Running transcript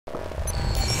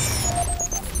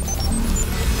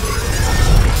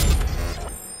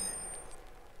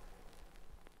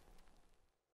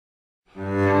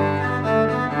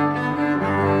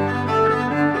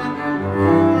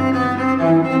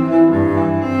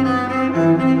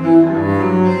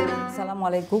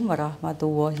Assalamualaikum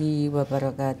warahmatullahi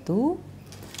wabarakatuh.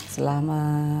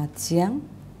 Selamat siang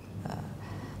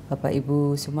Bapak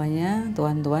Ibu semuanya,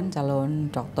 tuan-tuan calon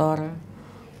doktor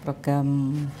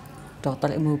program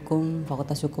Doktor M.Hum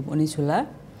Fakultas Hukum Unissula.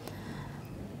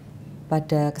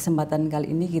 Pada kesempatan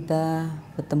kali ini kita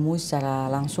bertemu secara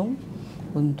langsung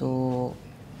untuk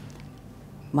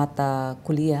mata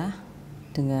kuliah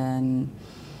dengan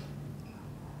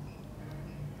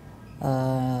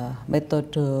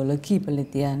metodologi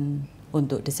penelitian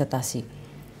untuk disertasi.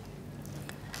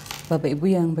 Bapak Ibu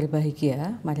yang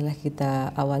berbahagia, marilah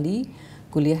kita awali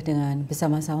kuliah dengan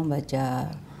bersama-sama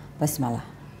membaca basmalah.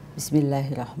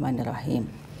 Bismillahirrahmanirrahim.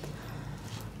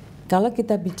 Kalau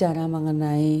kita bicara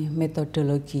mengenai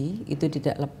metodologi, itu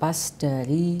tidak lepas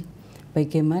dari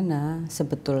bagaimana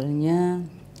sebetulnya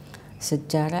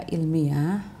secara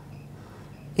ilmiah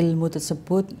ilmu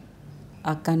tersebut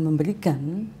akan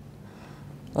memberikan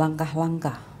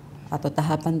langkah-langkah atau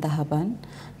tahapan-tahapan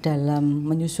dalam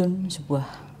menyusun sebuah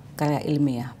karya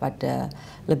ilmiah, pada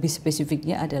lebih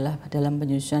spesifiknya adalah dalam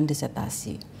penyusunan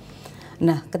disertasi.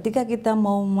 Nah, ketika kita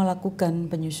mau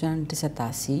melakukan penyusunan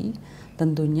disertasi,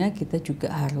 tentunya kita juga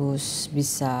harus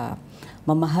bisa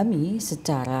memahami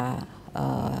secara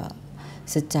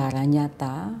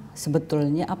nyata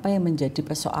sebetulnya apa yang menjadi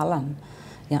persoalan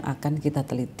yang akan kita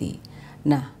teliti.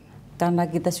 Nah, karena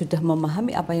kita sudah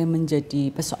memahami apa yang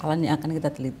menjadi persoalan yang akan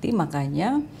kita teliti,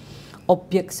 makanya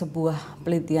objek sebuah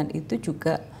penelitian itu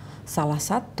juga salah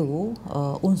satu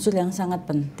unsur yang sangat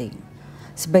penting.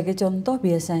 Sebagai contoh,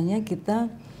 biasanya kita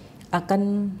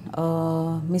akan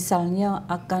misalnya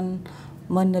akan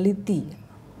meneliti,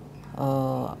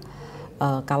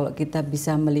 kalau kita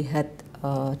bisa melihat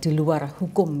di luar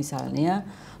hukum, misalnya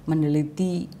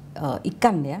meneliti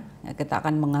ikan, ya, kita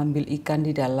akan mengambil ikan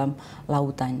di dalam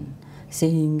lautan,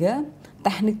 sehingga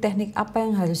teknik-teknik apa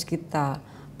yang harus kita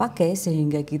pakai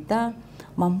sehingga kita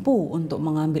mampu untuk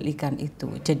mengambil ikan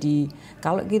itu. Jadi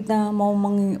kalau kita mau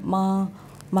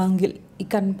memanggil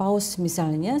ikan paus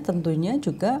misalnya, tentunya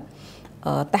juga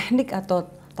teknik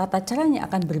atau tata caranya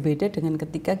akan berbeda dengan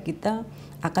ketika kita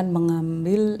akan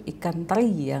mengambil ikan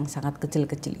teri yang sangat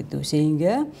kecil-kecil itu,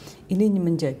 sehingga ini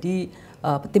menjadi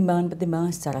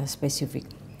pertimbangan-pertimbangan secara spesifik.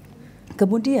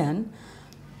 Kemudian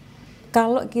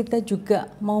kalau kita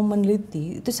juga mau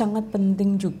meneliti, itu sangat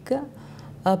penting juga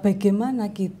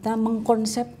bagaimana kita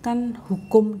mengkonsepkan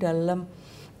hukum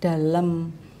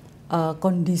dalam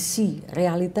kondisi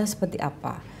realitas seperti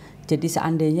apa. Jadi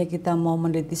seandainya kita mau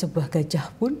meneliti sebuah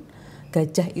gajah pun,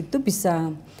 gajah itu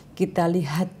bisa kita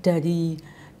lihat dari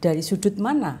sudut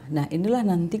mana. Nah, inilah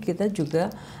nanti kita juga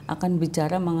akan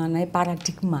bicara mengenai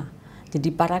paradigma. Jadi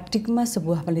paradigma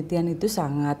sebuah penelitian itu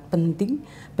sangat penting,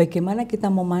 bagaimana kita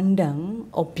memandang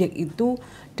objek itu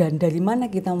dan dari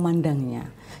mana kita memandangnya.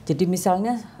 Jadi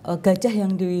misalnya gajah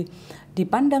yang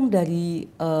dipandang dari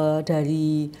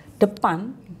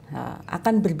depan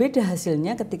akan berbeda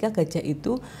hasilnya ketika gajah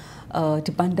itu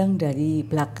dipandang dari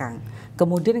belakang.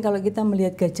 Kemudian kalau kita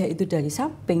melihat gajah itu dari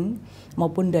samping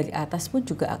maupun dari atas pun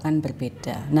juga akan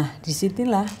berbeda. Nah,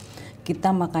 disinilah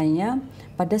kita makanya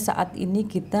pada saat ini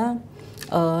kita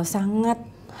sangat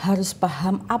harus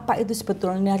paham apa itu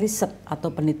sebetulnya riset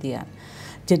atau penelitian.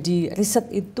 Jadi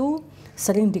riset itu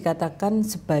sering dikatakan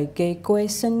sebagai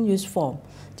question use form.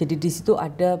 Jadi di situ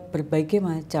ada berbagai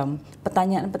macam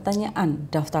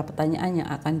pertanyaan-pertanyaan, daftar pertanyaan yang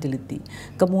akan diliti.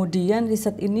 Kemudian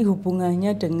riset ini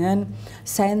hubungannya dengan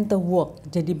science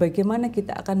work. Jadi bagaimana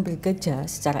kita akan bekerja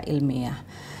secara ilmiah.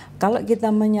 Kalau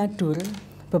kita menyadur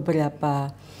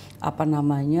beberapa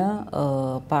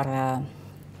para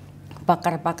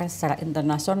pakar-pakar secara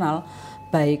internasional,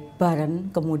 baik Baran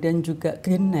kemudian juga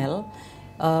Grinnell,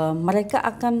 mereka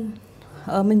akan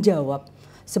menjawab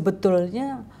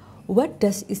sebetulnya what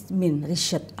does it mean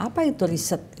riset? Apa itu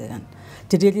riset?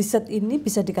 Jadi riset ini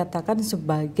bisa dikatakan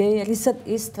sebagai riset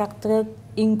is structured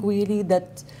inquiry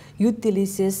that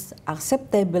utilizes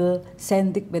acceptable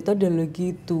scientific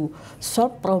methodology to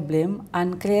solve problem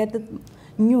and create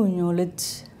new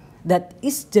knowledge that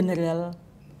is general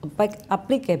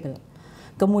applicable.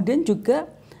 Kemudian juga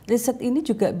riset ini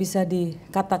juga bisa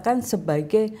dikatakan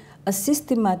sebagai a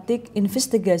systematic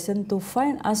investigation to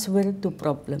find answer to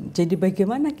problem. Jadi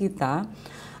bagaimana kita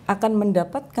akan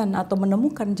mendapatkan atau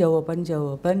menemukan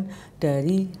jawaban-jawaban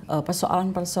dari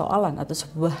persoalan-persoalan atau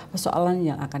sebuah persoalan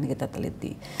yang akan kita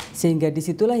teliti. Sehingga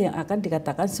disitulah yang akan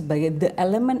dikatakan sebagai the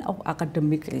element of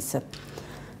academic research.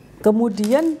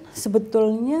 Kemudian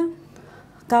sebetulnya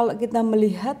kalau kita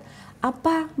melihat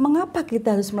mengapa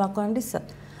kita harus melakukan riset?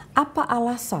 Apa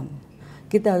alasan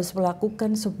kita harus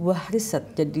melakukan sebuah riset?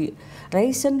 Jadi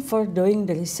reason for doing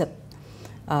the research.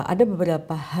 ada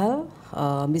beberapa hal,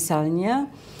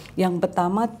 misalnya yang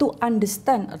pertama, to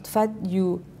understand what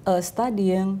you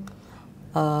studying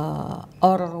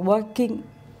or working,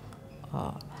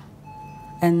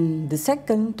 and the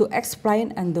second, to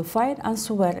explain and to find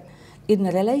answer in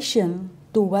relation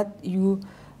to what you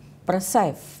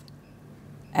perceive,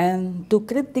 and to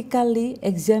critically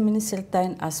examine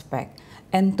certain aspect,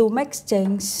 and to make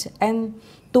change, and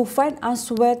to find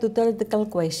answer to theoretical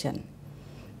question.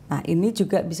 Nah, ini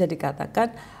juga bisa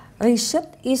dikatakan research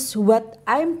is what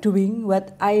I'm doing,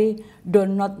 what I do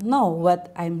not know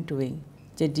what I'm doing.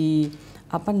 Jadi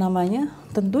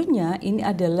tentunya ini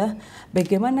adalah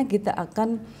bagaimana kita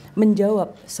akan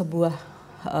menjawab sebuah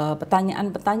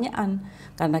pertanyaan-pertanyaan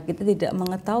karena kita tidak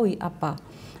mengetahui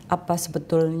apa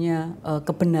sebetulnya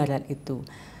kebenaran itu.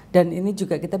 Dan ini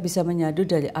juga kita bisa menyadu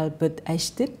dari Albert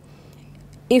Einstein,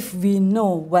 if we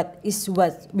know what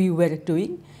we were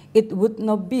doing, it would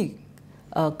not be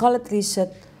called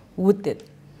research, would it?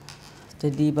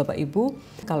 Jadi Bapak Ibu,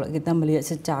 kalau kita melihat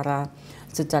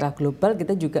secara global,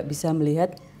 kita juga bisa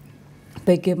melihat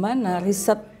bagaimana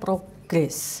riset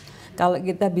progres. Kalau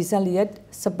kita bisa lihat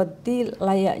seperti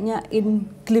layaknya in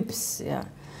glimpse ya.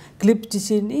 Glimpse di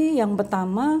sini yang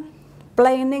pertama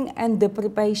planning and the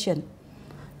preparation.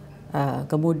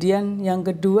 Kemudian yang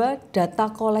kedua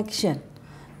data collection.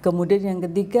 Kemudian yang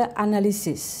ketiga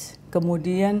analisis.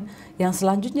 Kemudian yang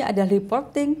selanjutnya ada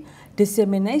reporting,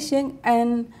 dissemination,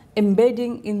 and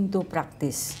embedding into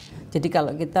practice. Jadi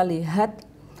kalau kita lihat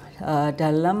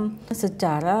dalam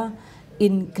secara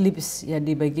in glimpse ya,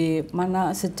 di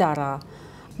bagaimana secara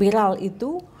viral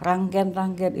itu,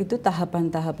 rangkaian-rangkaian itu,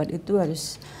 tahapan-tahapan itu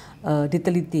harus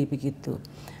diteliti begitu.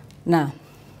 Nah,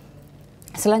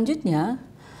 selanjutnya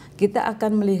kita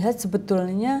akan melihat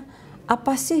sebetulnya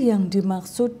apa sih yang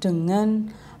dimaksud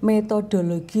dengan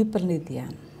metodologi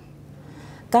penelitian.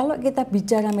 Kalau kita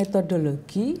bicara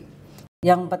metodologi,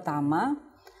 yang pertama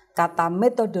kata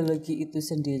metodologi itu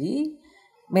sendiri,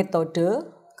 metode,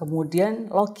 kemudian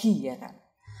logi ya kan.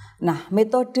 Nah,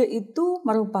 metode itu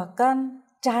merupakan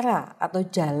cara atau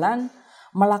jalan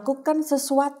melakukan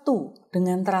sesuatu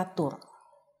dengan teratur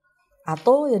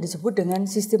atau yang disebut dengan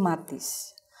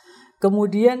sistematis.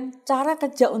 Kemudian cara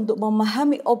kerja untuk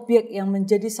memahami objek yang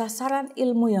menjadi sasaran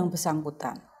ilmu yang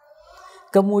bersangkutan.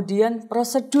 Kemudian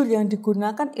prosedur yang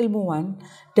digunakan ilmuwan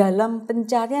dalam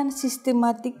pencarian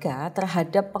sistematika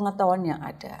terhadap pengetahuan yang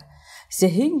ada.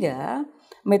 Sehingga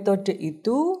metode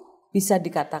itu bisa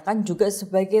dikatakan juga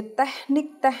sebagai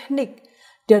teknik-teknik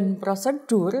dan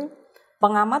prosedur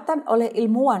pengamatan oleh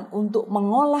ilmuwan untuk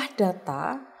mengolah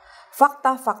data,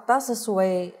 fakta-fakta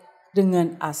sesuai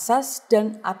dengan asas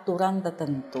dan aturan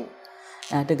tertentu.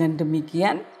 Nah, dengan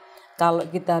demikian kalau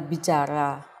kita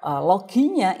bicara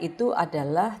loginya itu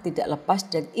adalah tidak lepas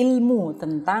dari ilmu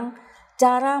tentang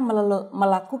cara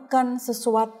melakukan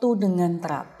sesuatu dengan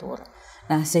teratur.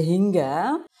 Nah,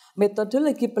 sehingga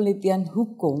metodologi penelitian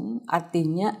hukum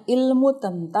artinya ilmu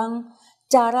tentang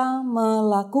cara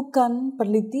melakukan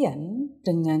penelitian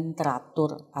dengan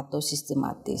teratur atau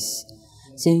sistematis.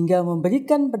 Sehingga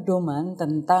memberikan pedoman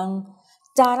tentang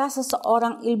cara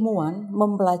seseorang ilmuwan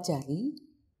mempelajari,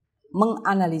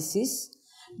 menganalisis,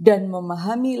 dan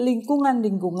memahami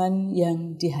lingkungan-lingkungan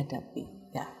yang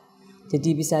dihadapi. Ya. Jadi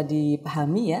bisa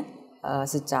dipahami ya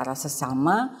secara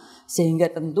sesama, sehingga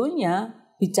tentunya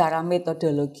bicara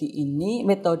metodologi ini,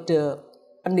 metode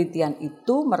penelitian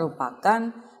itu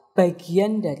merupakan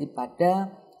bagian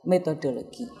daripada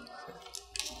metodologi.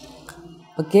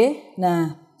 Oke,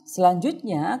 nah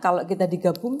selanjutnya kalau kita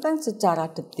digabungkan secara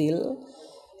detail,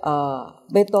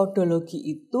 metodologi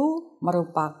itu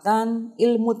merupakan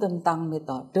ilmu tentang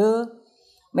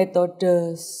metode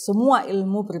semua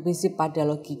ilmu berbasis pada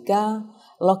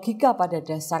logika pada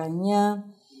dasarnya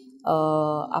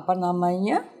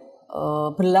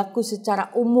berlaku secara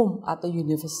umum atau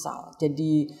universal.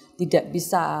 Jadi tidak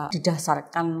bisa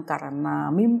didasarkan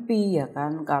karena mimpi ya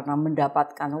kan, karena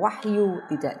mendapatkan wahyu,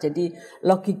 tidak. Jadi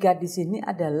logika di sini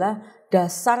adalah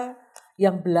dasar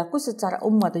yang berlaku secara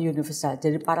umum atau universal.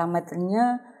 Jadi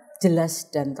parameternya jelas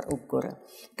dan terukur.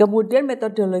 Kemudian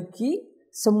metodologi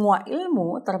semua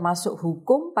ilmu termasuk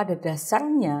hukum pada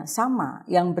dasarnya sama,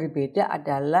 yang berbeda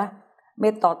adalah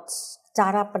metode,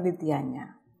 cara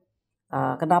penelitiannya.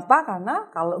 Kenapa?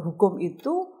 Karena kalau hukum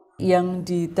itu yang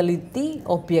diteliti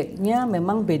objeknya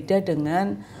memang beda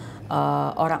dengan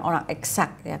orang-orang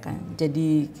eksak ya kan.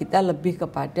 Jadi kita lebih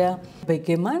kepada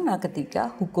bagaimana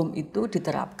ketika hukum itu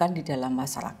diterapkan di dalam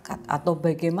masyarakat atau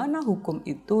bagaimana hukum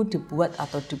itu dibuat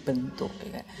atau dibentuk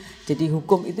ya. Jadi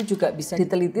hukum itu juga bisa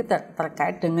diteliti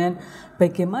terkait dengan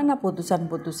bagaimana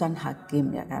putusan-putusan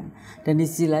hakim ya kan. Dan di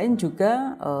sisi lain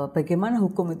juga bagaimana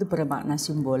hukum itu bermakna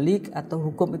simbolik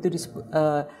atau hukum itu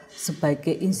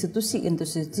sebagai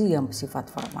institusi-institusi yang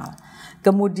bersifat formal.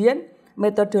 Kemudian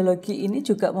metodologi ini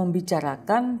juga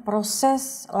membicarakan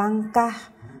proses, langkah,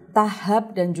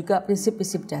 tahap, dan juga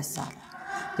prinsip-prinsip dasar.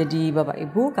 Jadi Bapak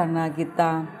Ibu, karena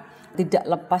kita tidak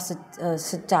lepas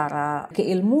secara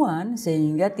keilmuan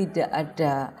sehingga tidak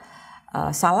ada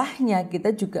salahnya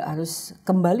kita juga harus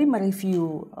kembali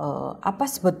mereview apa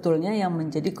sebetulnya yang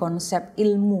menjadi konsep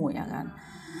ilmu ya kan.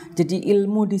 Jadi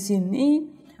ilmu di sini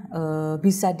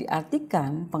bisa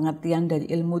diartikan pengertian dari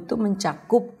ilmu itu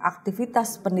mencakup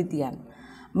aktivitas penelitian,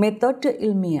 metode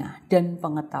ilmiah, dan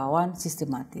pengetahuan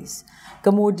sistematis.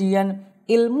 Kemudian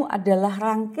ilmu adalah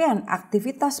rangkaian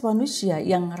aktivitas manusia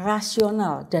yang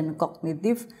rasional dan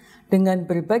kognitif dengan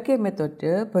berbagai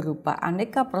metode berupa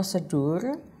aneka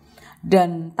prosedur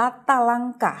dan tata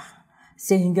langkah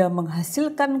sehingga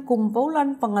menghasilkan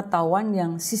kumpulan pengetahuan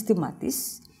yang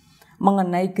sistematis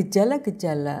mengenai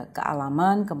gejala-gejala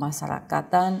kealaman,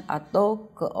 kemasyarakatan,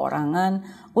 atau keorangan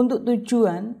untuk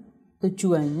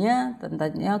tujuannya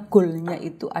tentunya goalnya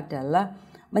itu adalah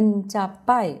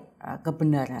mencapai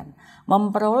kebenaran,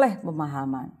 memperoleh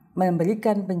pemahaman,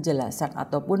 memberikan penjelasan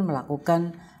ataupun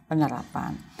melakukan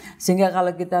penerapan. Sehingga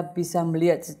kalau kita bisa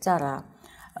melihat secara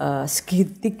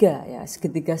segitiga ya,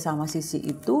 segitiga sama sisi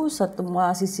itu,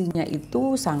 semua sisinya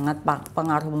itu sangat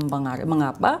mempengaruhi.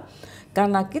 Mengapa?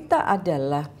 Karena kita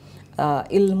adalah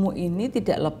ilmu ini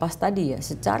tidak lepas tadi ya,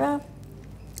 secara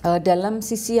dalam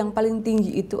sisi yang paling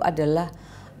tinggi itu adalah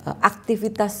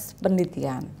aktivitas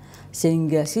penelitian,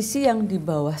 sehingga sisi yang di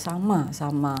bawah sama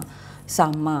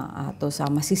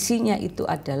sisinya itu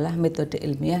adalah metode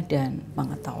ilmiah dan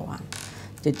pengetahuan.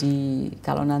 Jadi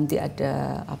kalau nanti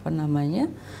ada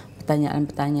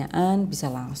pertanyaan-pertanyaan bisa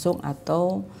langsung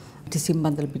atau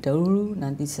disimpan terlebih dahulu,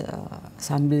 nanti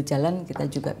sambil jalan kita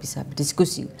juga bisa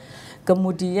berdiskusi.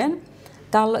 Kemudian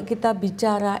kalau kita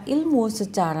bicara ilmu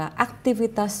secara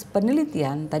aktivitas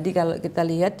penelitian, tadi kalau kita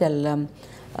lihat dalam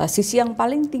sisi yang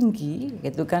paling tinggi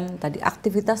gitu kan tadi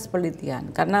aktivitas penelitian.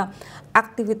 Karena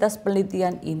aktivitas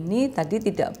penelitian ini tadi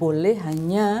tidak boleh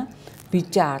hanya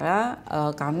bicara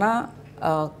karena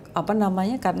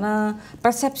karena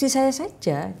persepsi saya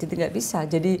saja, jadi nggak bisa.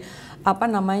 Jadi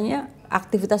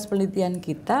aktivitas penelitian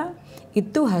kita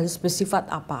itu harus bersifat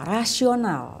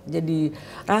rasional. Jadi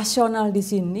rasional di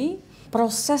sini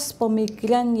proses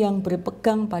pemikiran yang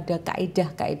berpegang pada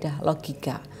kaidah-kaidah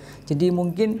logika. Jadi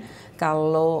mungkin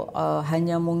kalau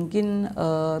hanya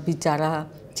bicara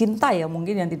cinta ya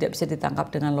mungkin yang tidak bisa ditangkap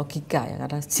dengan logika ya,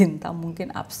 karena cinta mungkin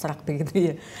abstrak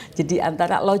begitu ya. Jadi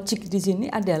antara logik di sini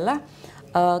adalah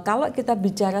kalau kita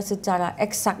bicara secara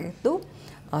eksak itu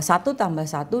 1 tambah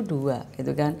 1 2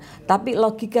 gitu kan. Tapi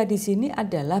logika di sini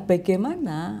adalah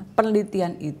bagaimana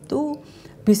penelitian itu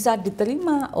bisa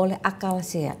diterima oleh akal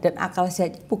sehat, dan akal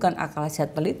sehat bukan akal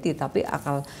sehat peneliti tapi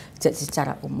akal sehat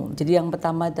secara umum. Jadi yang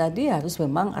pertama tadi harus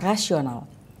memang rasional.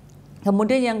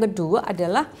 Kemudian yang kedua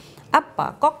adalah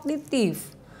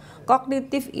kognitif.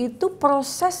 Kognitif itu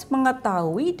proses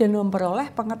mengetahui dan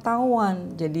memperoleh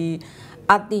pengetahuan. Jadi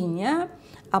artinya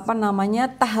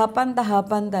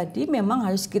tahapan-tahapan tadi memang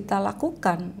harus kita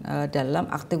lakukan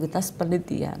dalam aktivitas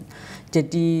penelitian.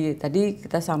 Jadi tadi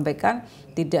kita sampaikan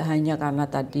tidak hanya karena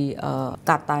tadi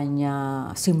katanya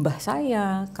simbah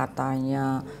saya,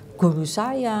 katanya guru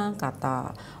saya,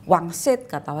 kata wangsit,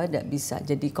 kata tidak bisa.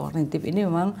 Jadi kognitif ini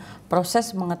memang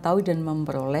proses mengetahui dan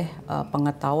memperoleh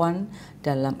pengetahuan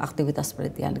dalam aktivitas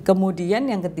penelitian. Kemudian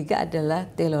yang ketiga adalah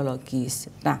teleologis.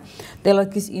 Nah,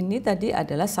 teleologis ini tadi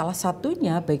adalah salah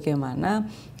satunya bagaimana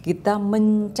kita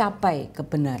mencapai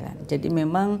kebenaran. Jadi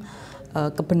memang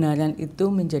kebenaran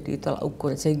itu menjadi tolak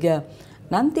ukur sehingga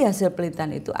nanti hasil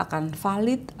penelitian itu akan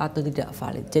valid atau tidak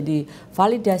valid. Jadi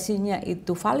validasinya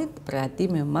itu valid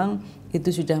berarti memang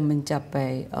itu sudah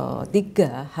mencapai 3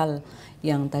 hal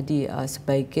yang tadi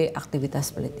sebagai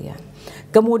aktivitas penelitian.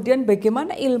 Kemudian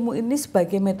bagaimana ilmu ini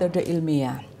sebagai metode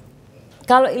ilmiah?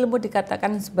 Kalau ilmu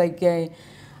dikatakan sebagai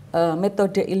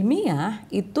metode ilmiah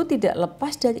itu tidak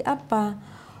lepas dari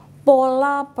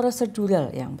pola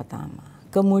prosedural yang pertama.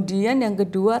 Kemudian yang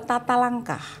kedua tata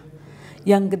langkah.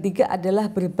 Yang ketiga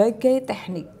adalah berbagai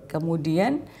teknik.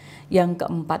 Kemudian yang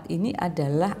keempat ini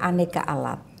adalah aneka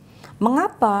alat.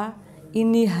 Mengapa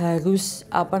ini harus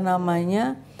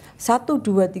 1,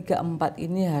 2, 3, 4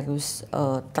 ini harus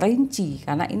terinci,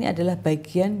 karena ini adalah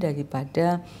bagian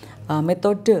daripada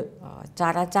metode,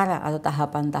 cara-cara atau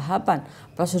tahapan-tahapan,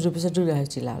 prosedur-prosedur yang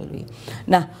harus dilalui.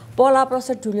 Nah, pola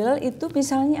prosedural itu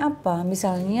misalnya apa?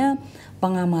 Misalnya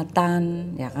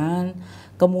pengamatan, ya kan?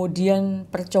 Kemudian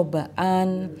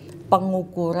percobaan,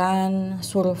 pengukuran,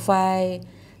 survei,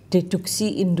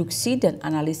 deduksi, induksi, dan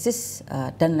analisis,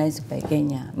 dan lain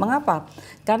sebagainya. Mengapa?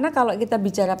 Karena kalau kita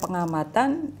bicara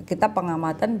pengamatan,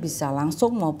 pengamatan bisa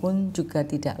langsung maupun juga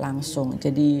tidak langsung.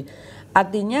 Jadi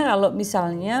artinya kalau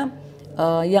misalnya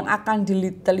yang akan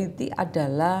diteliti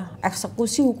adalah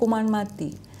eksekusi hukuman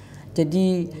mati.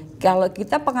 Jadi kalau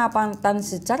kita pengamatan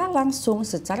secara langsung,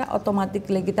 secara otomatis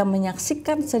kita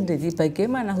menyaksikan sendiri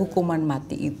bagaimana hukuman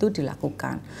mati itu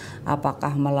dilakukan.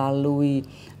 Apakah melalui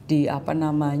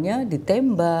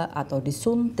ditembak atau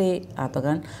disuntik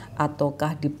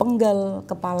ataukah dipenggal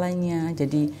kepalanya.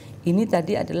 Jadi ini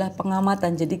tadi adalah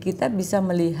pengamatan. Jadi kita bisa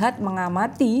melihat,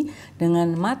 mengamati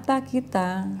dengan mata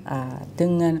kita,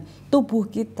 dengan tubuh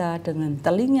kita, dengan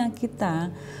telinga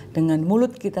kita, dengan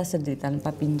mulut kita sendiri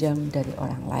tanpa pinjam dari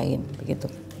orang lain, begitu.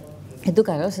 Itu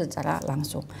kalau secara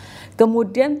langsung.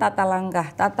 Kemudian tata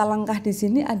langkah. Tata langkah di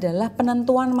sini adalah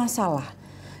penentuan masalah.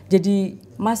 Jadi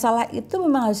masalah itu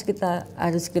memang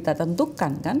harus kita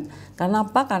tentukan, kan?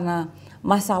 Kenapa? Karena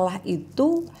masalah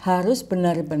itu harus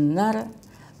benar-benar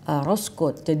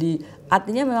roskot. Jadi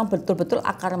artinya memang betul-betul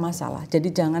akar masalah.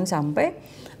 Jadi jangan sampai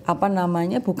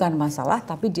bukan masalah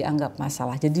tapi dianggap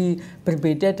masalah. Jadi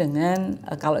berbeda dengan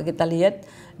kalau kita lihat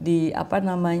di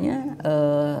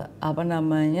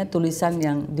tulisan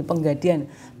yang di penggadian.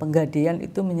 Penggadian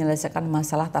itu menyelesaikan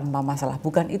masalah tanpa masalah.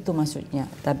 Bukan itu maksudnya.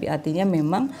 Tapi artinya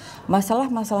memang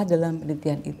masalah-masalah dalam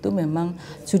penelitian itu memang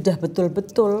sudah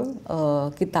betul-betul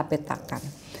kita petakan.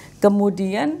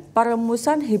 Kemudian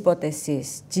perumusan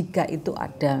hipotesis, jika itu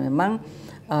ada, memang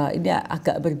ini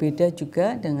agak berbeda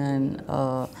juga dengan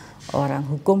orang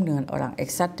hukum dengan orang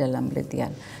eksak dalam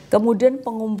penelitian. Kemudian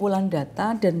pengumpulan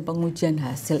data dan pengujian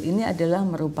hasil ini adalah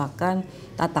merupakan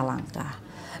tata langkah.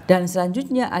 Dan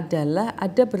selanjutnya adalah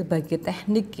ada berbagai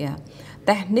teknik, ya.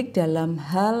 Teknik dalam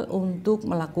hal untuk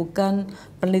melakukan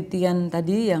penelitian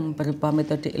tadi yang berupa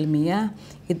metode ilmiah,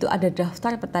 itu ada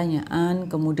daftar pertanyaan,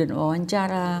 kemudian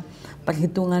wawancara,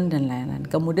 perhitungan, dan lain-lain.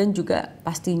 Kemudian juga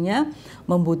pastinya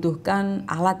membutuhkan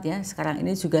alat, ya. Sekarang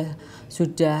ini juga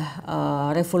sudah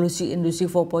revolusi industri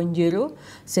 4.0,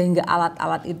 sehingga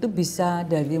alat-alat itu bisa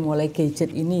dari mulai gadget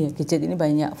ini, ya. Gadget ini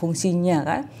banyak fungsinya,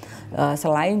 kan.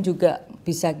 Selain juga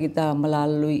bisa kita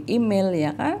melalui email,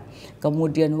 ya kan,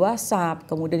 kemudian WhatsApp,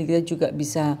 kemudian kita juga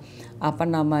bisa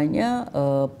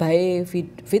by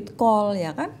vid call,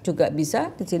 ya kan, juga bisa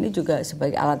di sini juga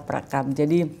sebagai alat perekam.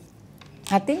 Jadi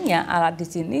artinya alat di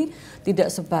sini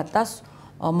tidak sebatas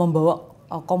membawa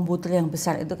komputer yang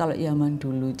besar itu kalau zaman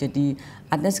dulu. Jadi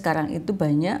artinya sekarang itu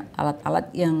banyak alat-alat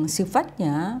yang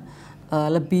sifatnya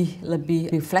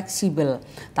lebih fleksibel.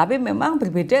 Tapi memang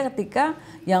berbeda ketika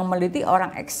yang meneliti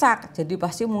orang eksak. Jadi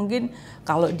pasti mungkin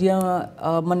kalau dia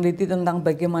meneliti tentang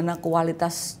bagaimana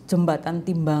kualitas jembatan,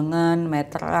 timbangan,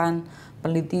 meteran,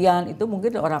 penelitian, itu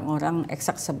mungkin orang-orang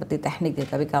eksak seperti teknik, ya.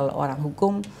 Tapi kalau orang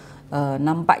hukum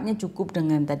nampaknya cukup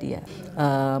dengan tadi, ya,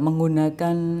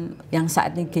 menggunakan yang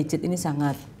saat ini gadget ini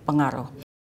sangat pengaruh.